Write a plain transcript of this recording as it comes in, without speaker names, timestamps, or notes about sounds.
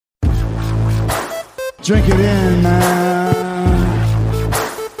Drink it in, man.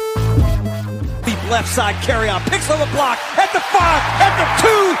 Deep left side carry on. Picks on the block. At the 5. At the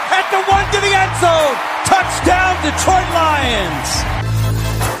 2. At the 1 to the end zone. Touchdown, Detroit Lions.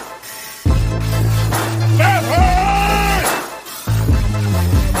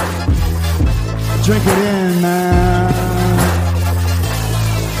 Drink it in, man.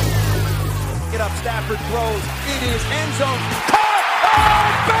 Get up, Stafford throws. It is end zone. Caught! Oh,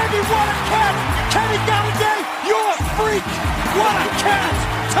 baby, what a catch! Kenny Galladay, you're a freak! What a catch!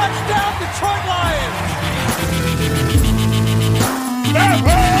 Touchdown, Detroit Lions!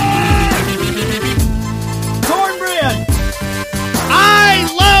 Cornbread! I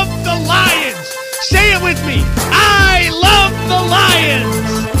love the Lions! Say it with me! I love the Lions!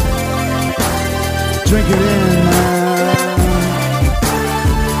 Drink it in, man.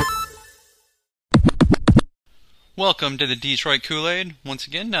 Welcome to the Detroit Kool-Aid. Once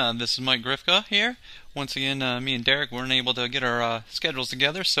again, this is Mike Grifka here. Once again, me and Derek weren't able to get our schedules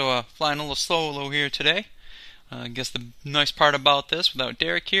together, so flying a little solo here today. I guess the nice part about this, without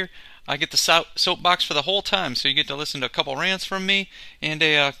Derek here, I get the soapbox for the whole time, so you get to listen to a couple rants from me and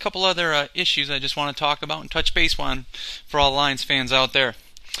a couple other issues I just want to talk about and touch base on for all Lions fans out there.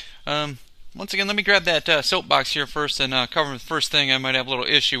 Once again, let me grab that soapbox here first and cover the first thing I might have a little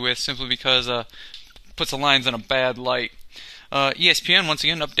issue with, simply because puts the Lions in a bad light. ESPN once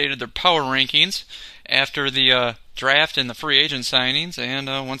again updated their power rankings after the draft and the free agent signings, and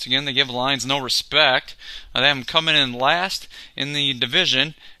once again they give the Lions no respect. They have them coming in last in the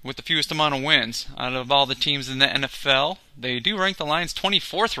division with the fewest amount of wins out of all the teams in the NFL. They do rank the Lions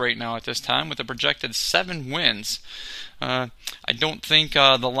 24th right now at this time with a projected 7 wins. I don't think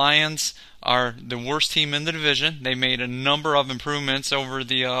the Lions are the worst team in the division. They made a number of improvements over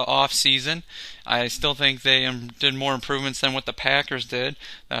the off season. I still think they did more improvements than what the Packers did.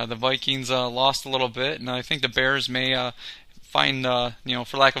 The Vikings lost a little bit, and I think the Bears may find,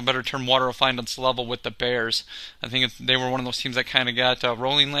 for lack of a better term, water will find its level with the Bears. I think they were one of those teams that kind of got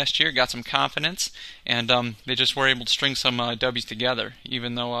rolling last year, got some confidence, and they just were able to string some W's together,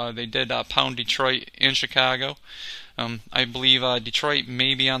 even though they did pound Detroit in Chicago. I believe Detroit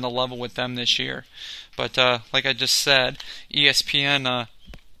may be on the level with them this year. But like I just said, ESPN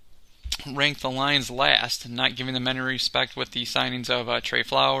ranked the Lions last, not giving them any respect with the signings of Trey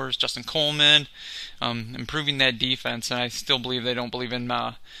Flowers, Justin Coleman, improving that defense, and I still believe they don't believe in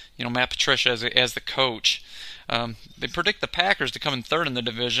Matt Patricia as the coach. They predict the Packers to come in third in the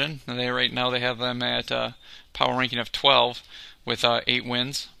division. Right now they have them at power ranking of 12 with 8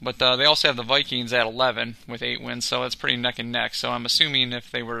 wins, but they also have the Vikings at 11 with 8 wins, so it's pretty neck and neck. So I'm assuming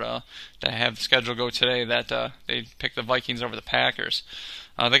if they were to have the schedule go today that they'd pick the Vikings over the Packers.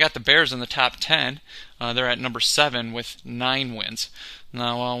 They got the Bears in the top 10. They're at number 7 with 9 wins.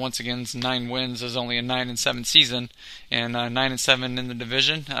 Now, once again, 9 wins is only a 9-7 season, and 9-7 in the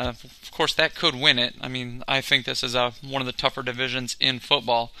division. Of course, that could win it. I mean, I think this is one of the tougher divisions in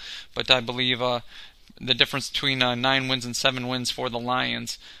football, but I believe the difference between 9 wins and 7 wins for the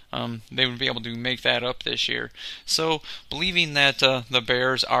Lions, they would be able to make that up this year. So, believing that the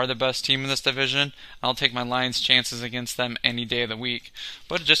Bears are the best team in this division, I'll take my Lions' chances against them any day of the week.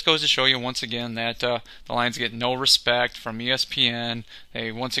 But it just goes to show you once again that the Lions get no respect from ESPN.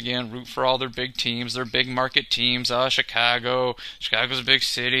 They once again root for all their big teams, their big market teams. Chicago's a big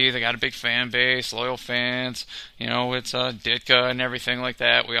city. They got a big fan base, loyal fans. It's Ditka and everything like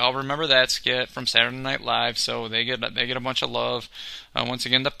that. We all remember that skit from Saturday Night Live. So they get a bunch of love. Once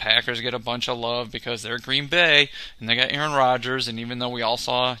again, the Packers get a bunch of love because they're Green Bay and they got Aaron Rodgers. And even though we all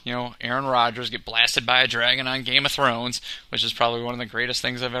saw, Aaron Rodgers get blasted by a dragon on Game of Thrones, which is probably one of the greatest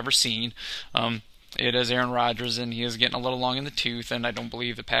things I've ever seen, it is Aaron Rodgers, and he is getting a little long in the tooth. And I don't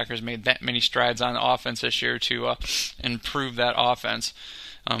believe the Packers made that many strides on offense this year to improve that offense.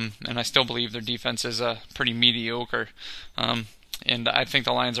 And I still believe their defense is pretty mediocre. And I think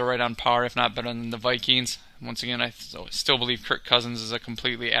the Lions are right on par, if not better than the Vikings. Once again, I still believe Kirk Cousins is a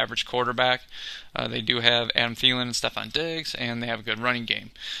completely average quarterback. They do have Adam Thielen and Stephon Diggs, and they have a good running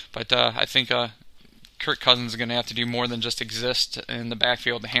game. But I think Kirk Cousins is going to have to do more than just exist in the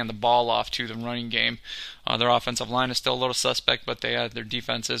backfield to hand the ball off to the running game. Their offensive line is still a little suspect, but their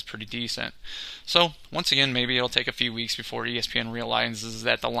defense is pretty decent. So, once again, maybe it'll take a few weeks before ESPN realizes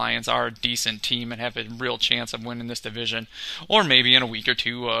that the Lions are a decent team and have a real chance of winning this division. Or maybe in a week or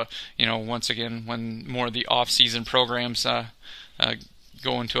two, once again, when more of the off-season programs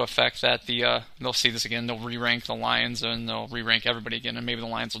go into effect that they'll see this again. They'll re-rank the Lions and they'll re-rank everybody again, and maybe the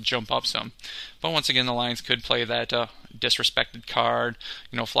Lions will jump up some. But once again, the Lions could play that disrespected card,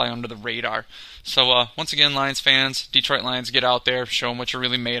 fly under the radar. So once again, Lions fans, Detroit Lions, get out there, show them what you're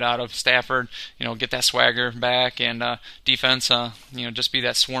really made out of. Stafford, get that swagger back, and defense, just be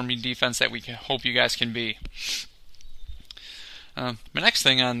that swarmy defense that we hope you guys can be. My next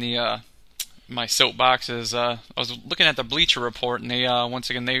thing on the my soapbox is I was looking at the Bleacher Report, and they once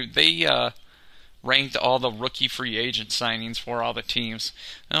again they ranked all the rookie free agent signings for all the teams.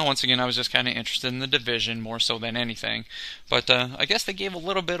 Now, once again, I was just kind of interested in the division more so than anything. But I guess they gave a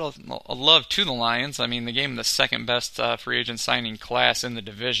little bit of love to the Lions. I mean, they gave them the second best free agent signing class in the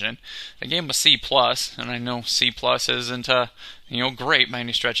division. They gave them a C+, and I know C+ isn't great by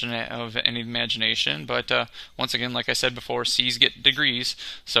any stretch of any imagination. But once again, like I said before, C's get degrees,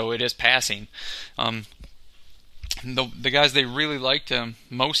 so it is passing. The guys they really liked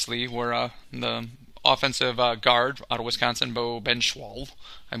mostly were the offensive guard out of Wisconsin, Bo Benchwald,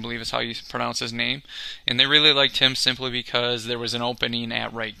 I believe is how you pronounce his name. And they really liked him simply because there was an opening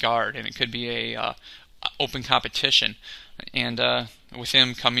at right guard, and it could be a open competition. And with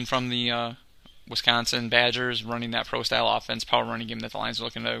him coming from the Wisconsin Badgers, running that pro-style offense, power running game that the Lions are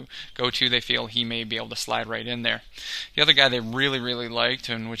looking to go to, they feel he may be able to slide right in there. The other guy they really, really liked,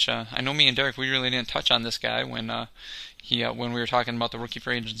 and which I know me and Derek, we really didn't touch on this guy when we were talking about the rookie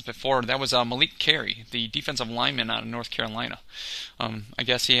free agents before, that was Malik Carey, the defensive lineman out of North Carolina. I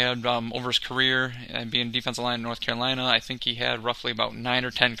guess he had, over his career, being defensive line in North Carolina, I think he had roughly about 9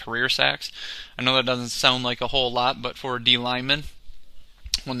 or 10 career sacks. I know that doesn't sound like a whole lot, but for a D lineman,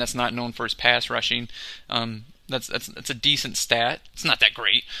 one that's not known for his pass rushing, that's a decent stat. It's not that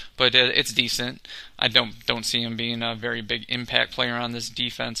great, but it's decent. I don't see him being a very big impact player on this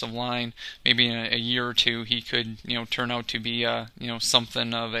defensive line. Maybe in a year or two he could turn out to be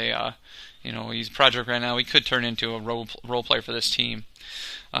something of a he's a project right now. He could turn into a role player for this team.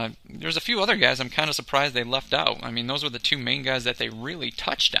 There's a few other guys I'm kind of surprised they left out. I mean, those were the two main guys that they really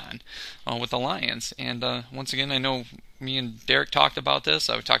touched on with the Lions. And once again, I know me and Derek talked about this.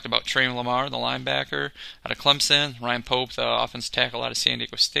 We talked about Trey Lamar, the linebacker out of Clemson, Ryan Pope, the offensive tackle out of San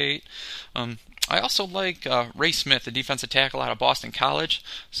Diego State. I also like Ray Smith, the defensive tackle out of Boston College,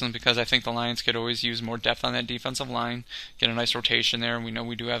 simply because I think the Lions could always use more depth on that defensive line, get a nice rotation there. We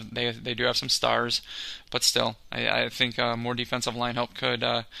know they do have some stars, but still, I think more defensive line help could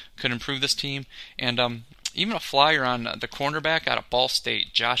improve this team. And even a flyer on the cornerback out of Ball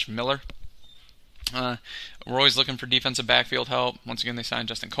State, Josh Miller. We're always looking for defensive backfield help. Once again, they signed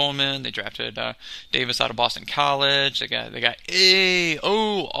Justin Coleman. They drafted Davis out of Boston College. They got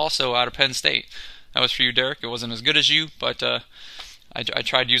A.O. also out of Penn State. That was for you, Derek. It wasn't as good as you, but I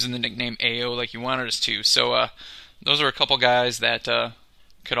tried using the nickname A.O. like you wanted us to. So those are a couple guys that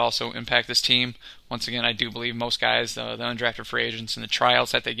could also impact this team. Once again, I do believe most guys, the undrafted free agents and the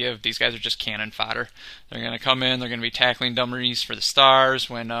tryouts that they give, these guys are just cannon fodder. They're going to come in, they're going to be tackling dummies for the stars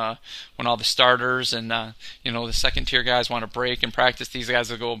when all the starters and the second tier guys want to break and practice. These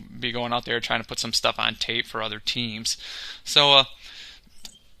guys will be going out there trying to put some stuff on tape for other teams. So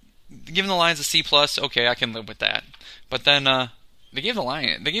giving the Lions a C+, okay, I can live with that. But then they gave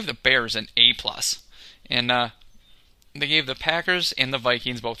the Bears an A+, and they gave the Packers and the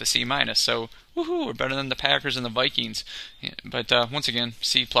Vikings both a C-. So, woohoo, we're better than the Packers and the Vikings. But once again,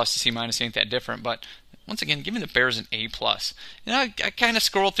 C+ to C- ain't that different. But once again, giving the Bears an A+. I kind of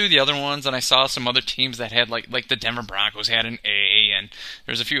scrolled through the other ones, and I saw some other teams that had, like the Denver Broncos had an A, and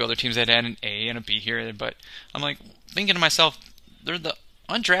there's a few other teams that had an A and a B here. But I'm like, thinking to myself, they're the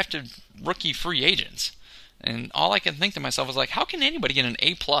undrafted rookie free agents. And all I can think to myself is, like, how can anybody get an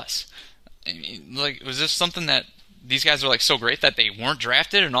A+? I mean, like, was this something that these guys are like so great that they weren't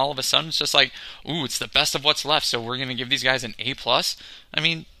drafted, and all of a sudden it's just like, ooh, it's the best of what's left, so we're going to give these guys an A+? I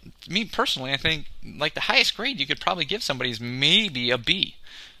mean, me personally, I think like the highest grade you could probably give somebody is maybe a B.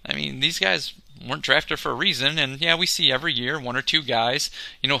 I mean, these guys weren't drafted for a reason, and yeah, we see every year one or two guys,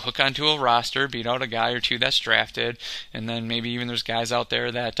 hook onto a roster, beat out a guy or two that's drafted, and then maybe even there's guys out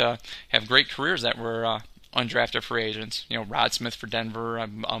there that have great careers that were undrafted free agents. Rod Smith for Denver,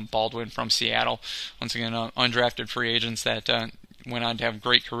 Baldwin from Seattle. Once again, undrafted free agents that went on to have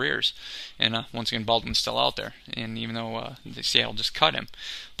great careers. And once again, Baldwin's still out there. And even though Seattle just cut him,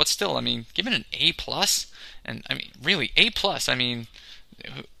 but still, I mean, given an A+, and I mean, really A+. I mean,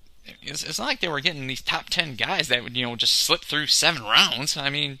 it's not like they were getting these top 10 guys that would just slip through 7 rounds. I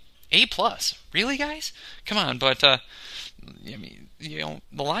mean, A+. Really, guys? Come on, but I mean,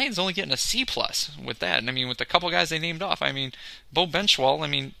 the Lions only getting a C+ with that. And I mean, with the couple guys they named off, I mean, Bo Benchwall, I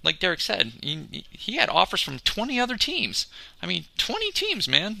mean, like Derek said, he had offers from 20 other teams. I mean, 20 teams,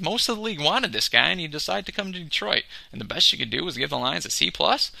 man. Most of the league wanted this guy, and he decided to come to Detroit. And the best you could do was give the Lions a C+?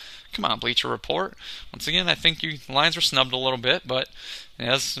 Come on, Bleacher Report. Once again, I think the Lions were snubbed a little bit, but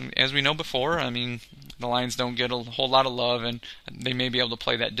as we know before, I mean, the Lions don't get a whole lot of love, and they may be able to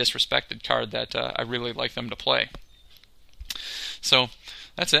play that disrespected card that I really like them to play. So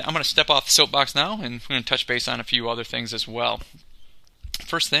that's it. I'm going to step off the soapbox now, and I'm going to touch base on a few other things as well.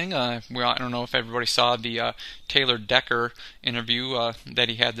 First thing, I don't know if everybody saw the Taylor Decker interview that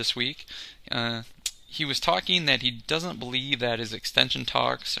he had this week. He was talking that he doesn't believe that his extension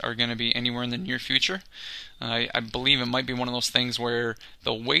talks are going to be anywhere in the near future. I believe it might be one of those things where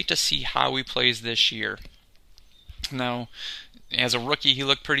they'll wait to see how he plays this year. Now, as a rookie, he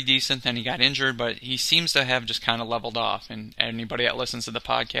looked pretty decent, then he got injured, but he seems to have just kind of leveled off. And anybody that listens to the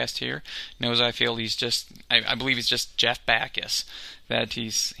podcast here knows I feel he's just, I believe he's just Jeff Backus, that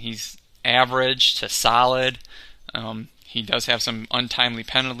he's average to solid. He does have some untimely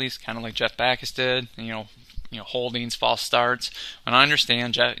penalties, kind of like Jeff Backus did, holdings, false starts. And I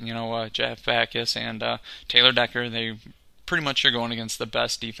understand, Jeff Backus and Taylor Decker, they pretty much are going against the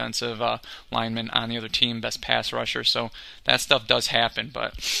best defensive lineman on the other team, best pass rusher, so that stuff does happen,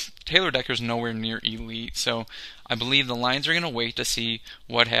 but Taylor Decker's nowhere near elite, so I believe the Lions are going to wait to see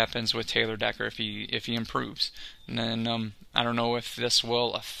what happens with Taylor Decker if he improves. And then I don't know if this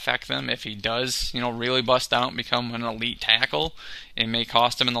will affect them. If he does, really bust out and become an elite tackle, it may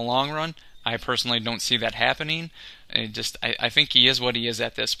cost him in the long run. I personally don't see that happening. I think he is what he is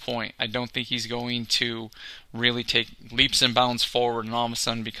at this point. I don't think he's going to really take leaps and bounds forward and all of a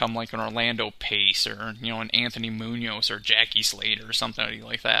sudden become like an Orlando Pace or an Anthony Munoz or Jackie Slater or something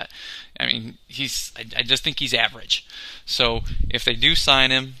like that. I mean, I just think he's average. So if they do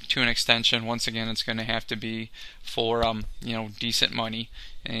sign him to an extension, once again, it's going to have to be for decent money.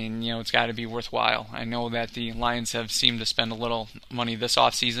 And, it's got to be worthwhile. I know that the Lions have seemed to spend a little money this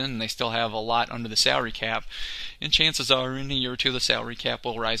offseason, and they still have a lot under the salary cap. And chances are, in a year or two, the salary cap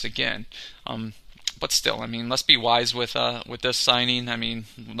will rise again. But still, I mean, let's be wise with this signing. I mean,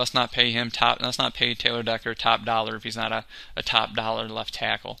 let's not pay Taylor Decker top dollar if he's not a top dollar left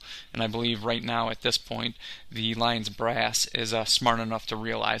tackle. And I believe right now, at this point, the Lions brass is smart enough to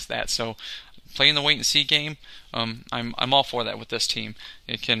realize that. So, playing the wait and see game, I'm all for that with this team.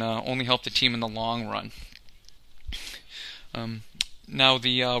 It can only help the team in the long run. Now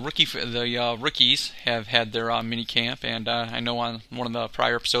the rookies have had their mini camp, and I know on one of the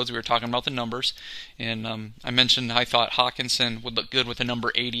prior episodes we were talking about the numbers, and I mentioned I thought Hawkinson would look good with the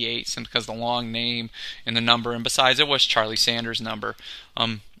number 88, simply because the long name and the number, and besides it was Charlie Sanders' number.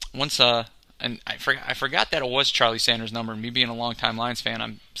 And I forgot that it was Charlie Sanders' number. And me being a longtime Lions fan,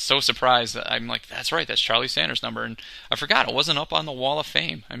 I'm so surprised that I'm like, that's right, that's Charlie Sanders' number. And I forgot it wasn't up on the Wall of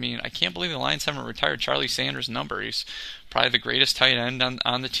Fame. I mean, I can't believe the Lions haven't retired Charlie Sanders' number. He's probably the greatest tight end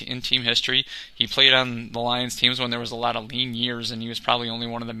in team history. He played on the Lions teams when there was a lot of lean years, and he was probably only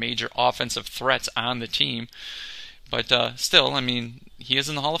one of the major offensive threats on the team. But still, I mean, he is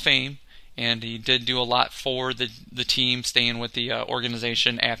in the Hall of Fame. And he did do a lot for the team, staying with the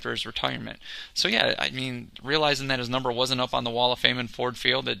organization after his retirement. So yeah, I mean, realizing that his number wasn't up on the Wall of Fame in Ford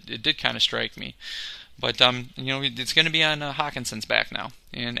Field, it did kind of strike me. But it's going to be on Hawkinson's back now,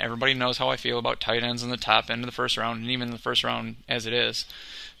 and everybody knows how I feel about tight ends in the top end of the first round, and even in the first round as it is.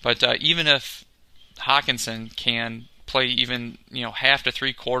 But even if Hawkinson can play even half to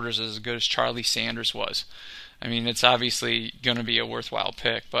 3/4 as good as Charlie Sanders was, I mean, it's obviously going to be a worthwhile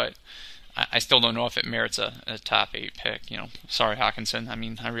pick, but I still don't know if it merits a top 8 pick. Sorry, Hawkinson. I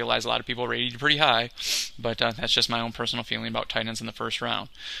mean, I realize a lot of people rated you pretty high, but that's just my own personal feeling about tight ends in the first round.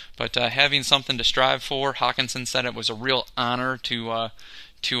 But having something to strive for, Hawkinson said it was a real honor to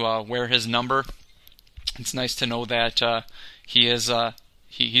wear his number. It's nice to know that he is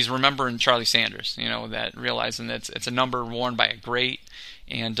he's remembering Charlie Sanders. That realizing that it's a number worn by a great,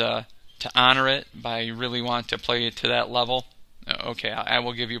 and to honor it by really wanting to play it to that level. Okay, I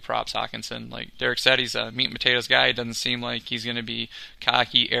will give you props, Hawkinson. Like Derek said, he's a meat and potatoes guy. It doesn't seem like he's going to be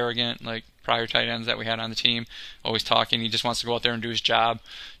cocky, arrogant, like prior tight ends that we had on the team. Always talking. He just wants to go out there and do his job,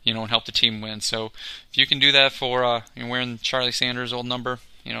 and help the team win. So if you can do that for wearing Charlie Sanders' old number,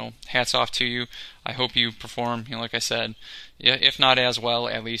 hats off to you. I hope you perform, like I said, if not as well,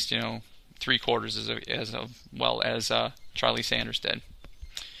 at least 3/4 as well as Charlie Sanders did.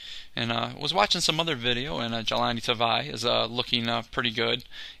 And was watching some other video, and Jahlani Tavai is looking pretty good,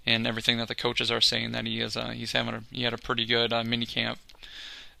 and everything that the coaches are saying that he had a pretty good mini camp.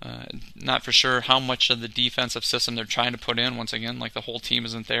 Not for sure how much of the defensive system they're trying to put in. Once again, like the whole team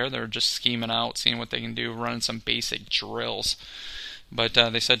isn't there. They're just scheming out, seeing what they can do, running some basic drills. But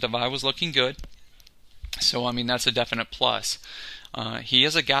they said Tavai was looking good. So, I mean, that's a definite plus. He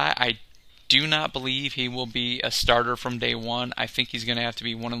is a guy, I do not believe he will be a starter from day one. I think he's going to have to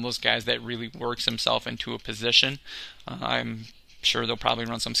be one of those guys that really works himself into a position. I'm sure they'll probably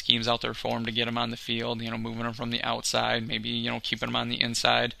run some schemes out there for him to get him on the field, moving him from the outside, maybe, keeping him on the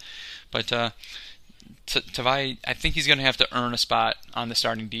inside. But Tavai, I think he's going to have to earn a spot on the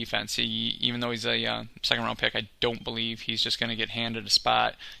starting defense. Even though he's a second-round pick, I don't believe he's just going to get handed a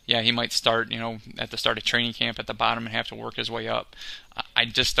spot. Yeah, he might start, at the start of training camp at the bottom and have to work his way up. I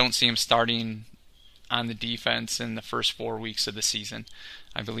just don't see him starting on the defense in the first 4 weeks of the season.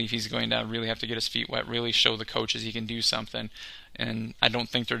 I believe he's going to really have to get his feet wet, really show the coaches he can do something. And I don't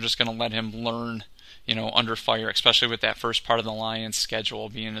think they're just going to let him learn, under fire, especially with that first part of the Lions' schedule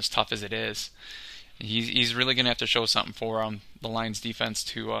being as tough as it is. He's really going to have to show something for the Lions defense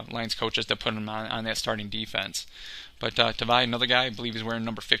to Lions coaches to put him on that starting defense. But Tavai, another guy, I believe he's wearing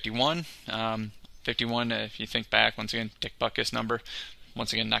number 51. 51, if you think back, once again, Dick Butkus number.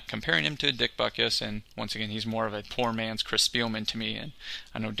 Once again, not comparing him to Dick Butkus, and once again, he's more of a poor man's Chris Spielman to me, and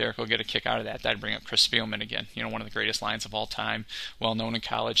I know Derek will get a kick out of that. That'd bring up Chris Spielman again, one of the greatest Lions of all time, well known in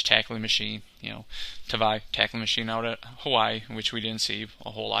college, tackling machine, Tavai, tackling machine out at Hawaii, which we didn't see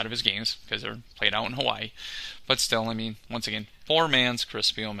a whole lot of his games because they're played out in Hawaii, but still, I mean, once again, poor man's Chris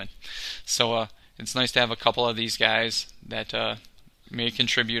Spielman. So it's nice to have a couple of these guys that may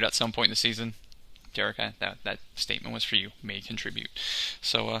contribute at some point in the season. Derek, that statement was for you, may contribute.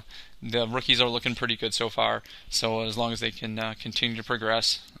 So the rookies are looking pretty good so far. So as long as they can continue to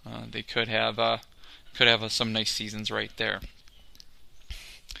progress, they could have some nice seasons right there.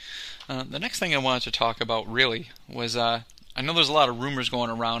 The next thing I wanted to talk about really was I know there's a lot of rumors going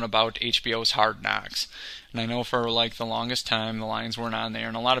around about HBO's Hard Knocks, and I know for the longest time the Lions weren't on there,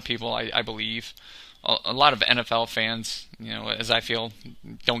 and a lot of people I believe. A lot of NFL fans, as I feel,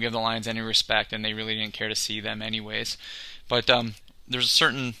 don't give the Lions any respect, and they really didn't care to see them anyways. But there's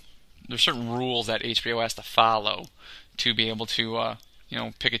certain rules that HBO has to follow to be able to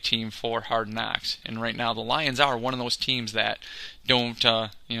pick a team for Hard Knocks. And right now, the Lions are one of those teams that don't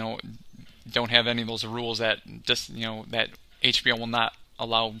have any of those rules that just that HBO will not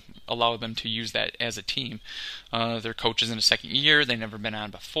allow them to use that as a team. Their coach is in his second year; they've never been on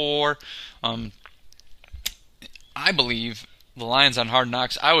before. I believe the Lions on Hard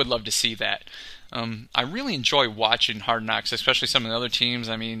Knocks, I would love to see that. I really enjoy watching Hard Knocks, especially some of the other teams.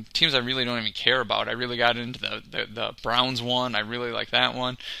 I mean, teams I really don't even care about. I really got into the Browns one. I really like that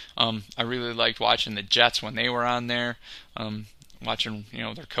one. I really liked watching the Jets when they were on there. Watching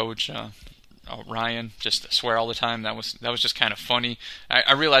their coach Ryan just swear all the time. That was just kind of funny.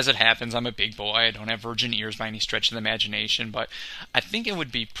 I realize it happens. I'm a big boy. I don't have virgin ears by any stretch of the imagination, but I think it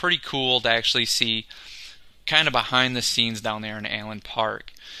would be pretty cool to actually see kind of behind the scenes down there in Allen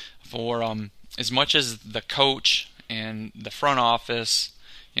Park for as much as the coach and the front office,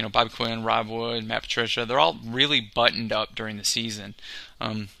 Bobby Quinn, Rob Wood, Matt Patricia, they're all really buttoned up during the season.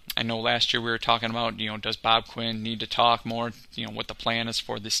 I know last year we were talking about, does Bob Quinn need to talk more, what the plan is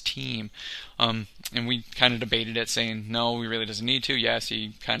for this team. And we kind of debated it saying, no, he really doesn't need to. Yes,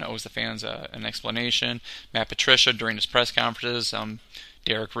 he kind of owes the fans an explanation. Matt Patricia during his press conferences,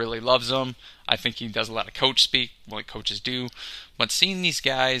 Derek really loves him. I think he does a lot of coach speak, like coaches do. But seeing these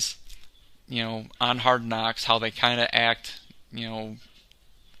guys, on Hard Knocks, how they kind of act, in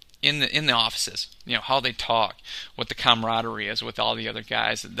the offices, how they talk, what the camaraderie is with all the other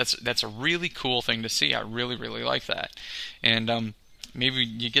guys. That's a really cool thing to see. I really, really like that. And maybe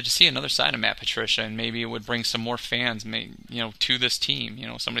you get to see another side of Matt Patricia, and maybe it would bring some more fans, to this team.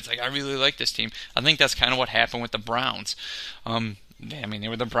 Somebody's like, I really like this team. I think that's kind of what happened with the Browns. They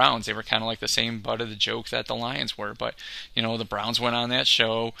were the Browns. They were kind of like the same butt of the joke that the Lions were. But the Browns went on that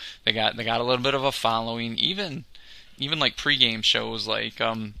show. They got a little bit of a following. Even like pregame shows like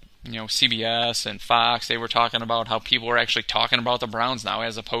CBS and Fox. They were talking about how people were actually talking about the Browns now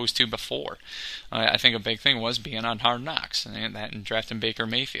as opposed to before. I think a big thing was being on Hard Knocks and drafting Baker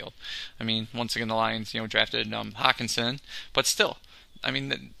Mayfield. I mean, once again the Lions drafted Hockenson, but still. I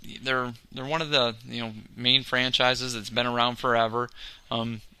mean, they're one of the main franchises that's been around forever.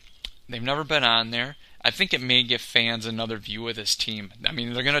 They've never been on there. I think it may give fans another view of this team. I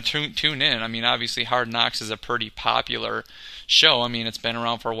mean, they're going to tune in. I mean, obviously, Hard Knocks is a pretty popular show. I mean, it's been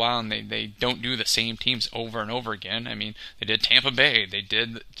around for a while, and they don't do the same teams over and over again. I mean, they did Tampa Bay. They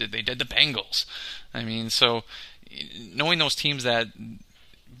did the Bengals. I mean, so knowing those teams that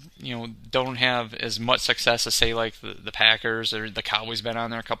don't have as much success as, say, like the Packers or the Cowboys. Been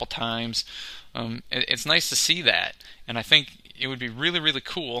on there a couple times. It's nice to see that, and I think it would be really, really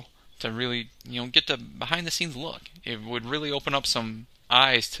cool to really, get the behind the scenes look. It would really open up some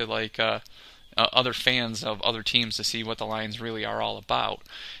eyes to like other fans of other teams to see what the Lions really are all about.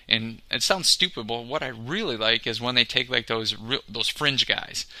 And it sounds stupid, but what I really like is when they take like those fringe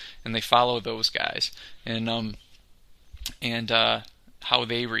guys and they follow those guys and how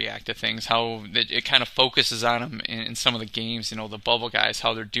they react to things, how it kind of focuses on them in some of the games, the bubble guys,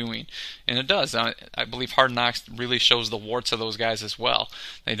 how they're doing. And it does. I believe Hard Knocks really shows the warts of those guys as well.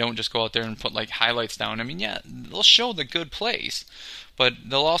 They don't just go out there and put like highlights down. I mean, yeah, they'll show the good plays, but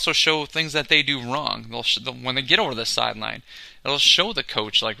they'll also show things that they do wrong. When they get over the sideline, it'll show the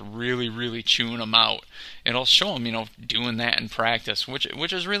coach like really, really chewing them out. It'll show them, doing that in practice, which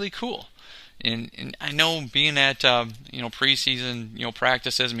is really cool. And I know being at preseason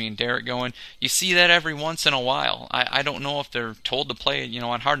practices, me and Derek going, you see that every once in a while. I don't know if they're told to play it,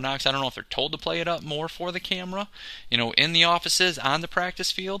 on Hard Knocks. I don't know if they're told to play it up more for the camera, in the offices, on the practice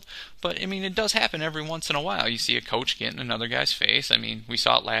field. But I mean, it does happen every once in a while. You see a coach get in another guy's face. I mean, we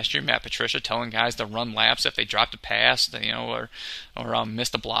saw it last year. Matt Patricia telling guys to run laps if they dropped a pass, or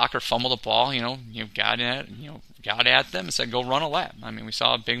missed a block or fumbled a ball. Got at them and said, go run a lap. I mean, we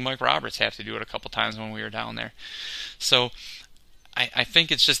saw Big Mike Roberts have to do it a couple times when we were down there. So I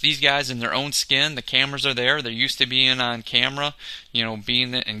think it's just these guys in their own skin. The cameras are there. They're used to being on camera,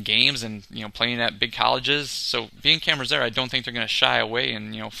 being in games and, playing at big colleges. So being cameras there, I don't think they're going to shy away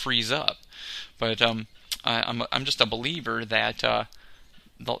and, freeze up. But I'm just a believer that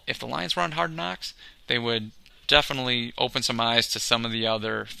if the Lions were on Hard Knocks, they would definitely open some eyes to some of the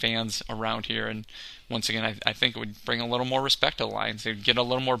other fans around here. And once again, I think it would bring a little more respect to the Lions. They'd get a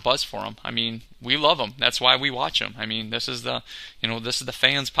little more buzz for them. I mean, we love them. That's why we watch them. I mean, this is the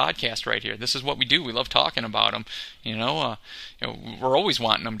fans podcast right here. This is what we do. We love talking about them. We're always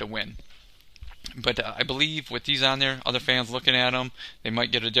wanting them to win. But I believe with these on there, other fans looking at them, they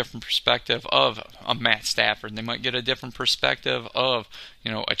might get a different perspective of a Matt Stafford. They might get a different perspective of,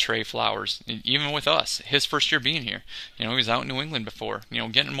 a Trey Flowers. Even with us, his first year being here, he was out in New England before,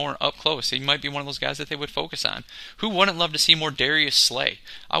 getting more up close. He might be one of those guys that they would focus on. Who wouldn't love to see more Darius Slay?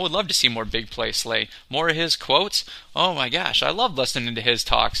 I would love to see more big play Slay. More of his quotes. Oh my gosh, I love listening to his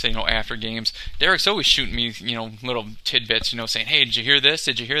talks, after games. Derek's always shooting me, little tidbits, saying, hey, did you hear this?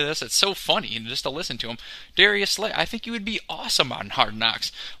 Did you hear this? It's so funny just to listen to him. Darius Slay, I think he would be awesome on Hard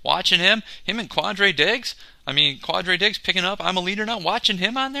Knocks. Watching him and Quandre Diggs. I mean, Quandre Diggs picking up, I'm a leader now, watching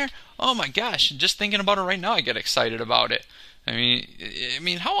him on there. Oh my gosh, just thinking about it right now, I get excited about it. I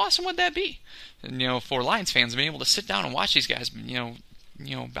mean, how awesome would that be? And, for Lions fans, being able to sit down and watch these guys,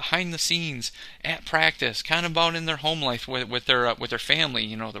 behind the scenes at practice, kind of about in their home life with their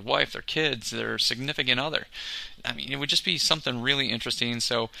family, their wife, their kids, their significant other. I mean, it would just be something really interesting.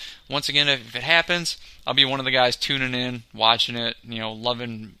 So once again, if it happens, I'll be one of the guys tuning in, watching it,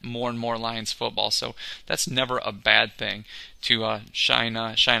 loving more and more Lions football. So that's never a bad thing to shine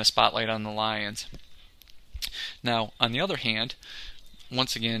a spotlight on the Lions. Now, on the other hand,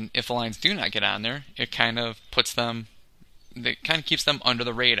 once again, if the Lions do not get on there, it kind of keeps them under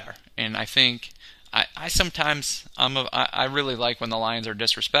the radar. And I think I sometimes I really like when the Lions are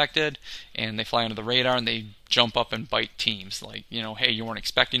disrespected and they fly under the radar and they jump up and bite teams. Like, hey, you weren't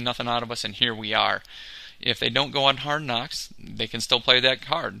expecting nothing out of us and here we are. If they don't go on Hard Knocks, they can still play that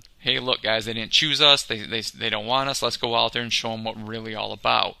card. Hey, look, guys, they didn't choose us. They don't want us. Let's go out there and show them what we're really all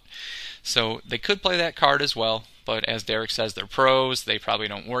about. So they could play that card as well. But as Derek says, they're pros. They probably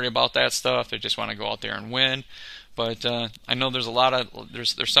don't worry about that stuff. They just want to go out there and win. But I know there's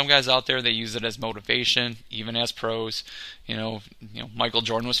there's some guys out there that use it as motivation, even as pros. Michael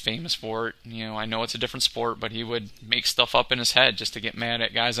Jordan was famous for it. I know it's a different sport, but he would make stuff up in his head just to get mad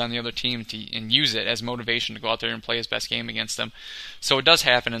at guys on the other team and use it as motivation to go out there and play his best game against them. So it does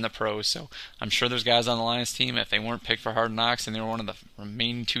happen in the pros. So I'm sure there's guys on the Lions team, if they weren't picked for Hard Knocks and they were one of the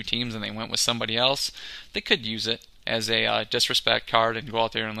remaining two teams and they went with somebody else, they could use it as a disrespect card and go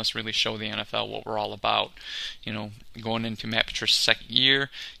out there and let's really show the NFL what we're all about. Going into Matt Patricia's second year,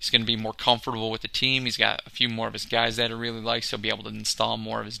 he's going to be more comfortable with the team. He's got a few more of his guys that he really likes. He'll be able to install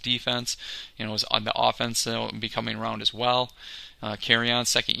more of his defense. On the offense will be coming around as well. Carry on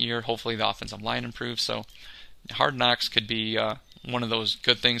second year. Hopefully the offensive line improves. So Hard Knocks could be one of those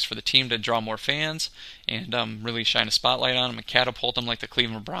good things for the team to draw more fans and really shine a spotlight on them and catapult them like the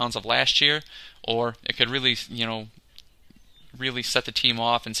Cleveland Browns of last year. Or it could really, really set the team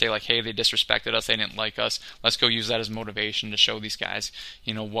off and say like, hey, they disrespected us, they didn't like us. Let's go use that as motivation to show these guys,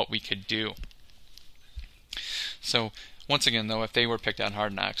 what we could do. So once again, though, if they were picked on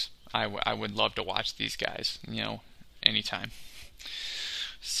Hard Knocks, I would love to watch these guys, anytime.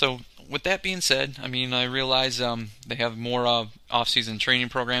 So with that being said, I realize they have more off-season training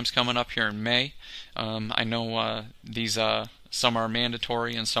programs coming up here in May. I know these some are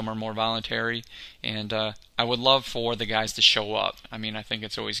mandatory and some are more voluntary, and I would love for the guys to show up. I think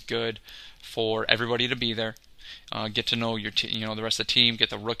it's always good for everybody to be there, get to know the rest of the team, get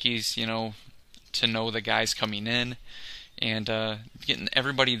the rookies, to know the guys coming in, and getting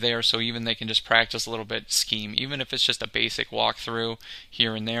everybody there so even they can just practice a little bit, scheme, even if it's just a basic walkthrough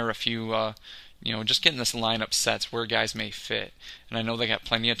here and there, a few, just getting this lineup sets where guys may fit. And I know they got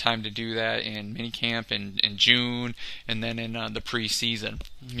plenty of time to do that in minicamp in June, and then in the preseason,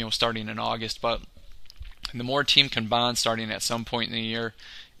 starting in August. But the more a team can bond starting at some point in the year,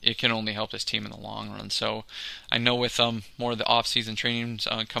 it can only help this team in the long run. So I know with more of the off-season trainings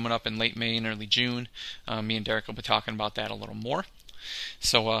coming up in late May and early June, me and Derek will be talking about that a little more.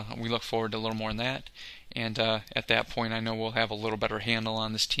 So we look forward to a little more on that. And at that point, I know we'll have a little better handle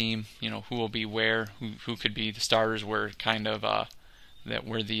on this team, who will be where, who could be the starters, where kind of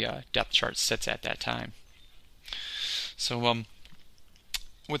where the depth chart sits at that time. So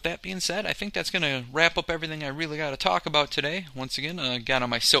with that being said, I think that's going to wrap up everything I really got to talk about today. Once again, got on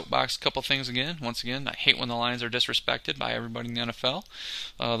my soapbox a couple things again. Once again, I hate when the Lions are disrespected by everybody in the NFL.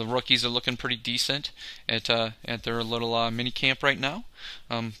 The rookies are looking pretty decent at their little mini camp right now.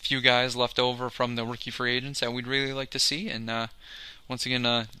 Few guys left over from the rookie free agents that we'd really like to see. And once again,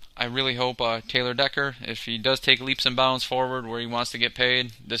 I really hope Taylor Decker, if he does take leaps and bounds forward where he wants to get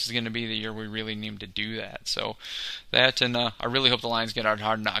paid, this is going to be the year we really need him to do that. So that, and I really hope the Lions get out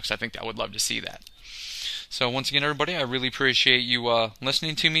Hard Knocks. I think I would love to see that. So once again, everybody, I really appreciate you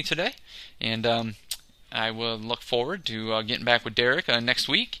listening to me today, and I will look forward to getting back with Derek next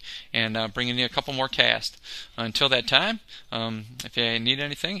week and bringing you a couple more casts. Until that time, if you need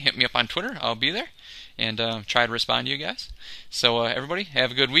anything, hit me up on Twitter. I'll be there and try to respond to you guys. So everybody,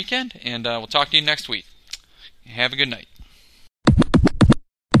 have a good weekend, and we'll talk to you next week. Have a good night.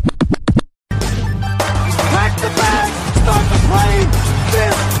 Pack the bag, start the plane.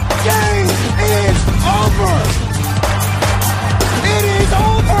 This game is over. It is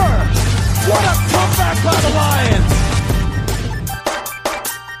over. What a comeback by the Lions.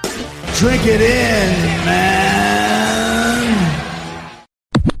 Drink it in, man.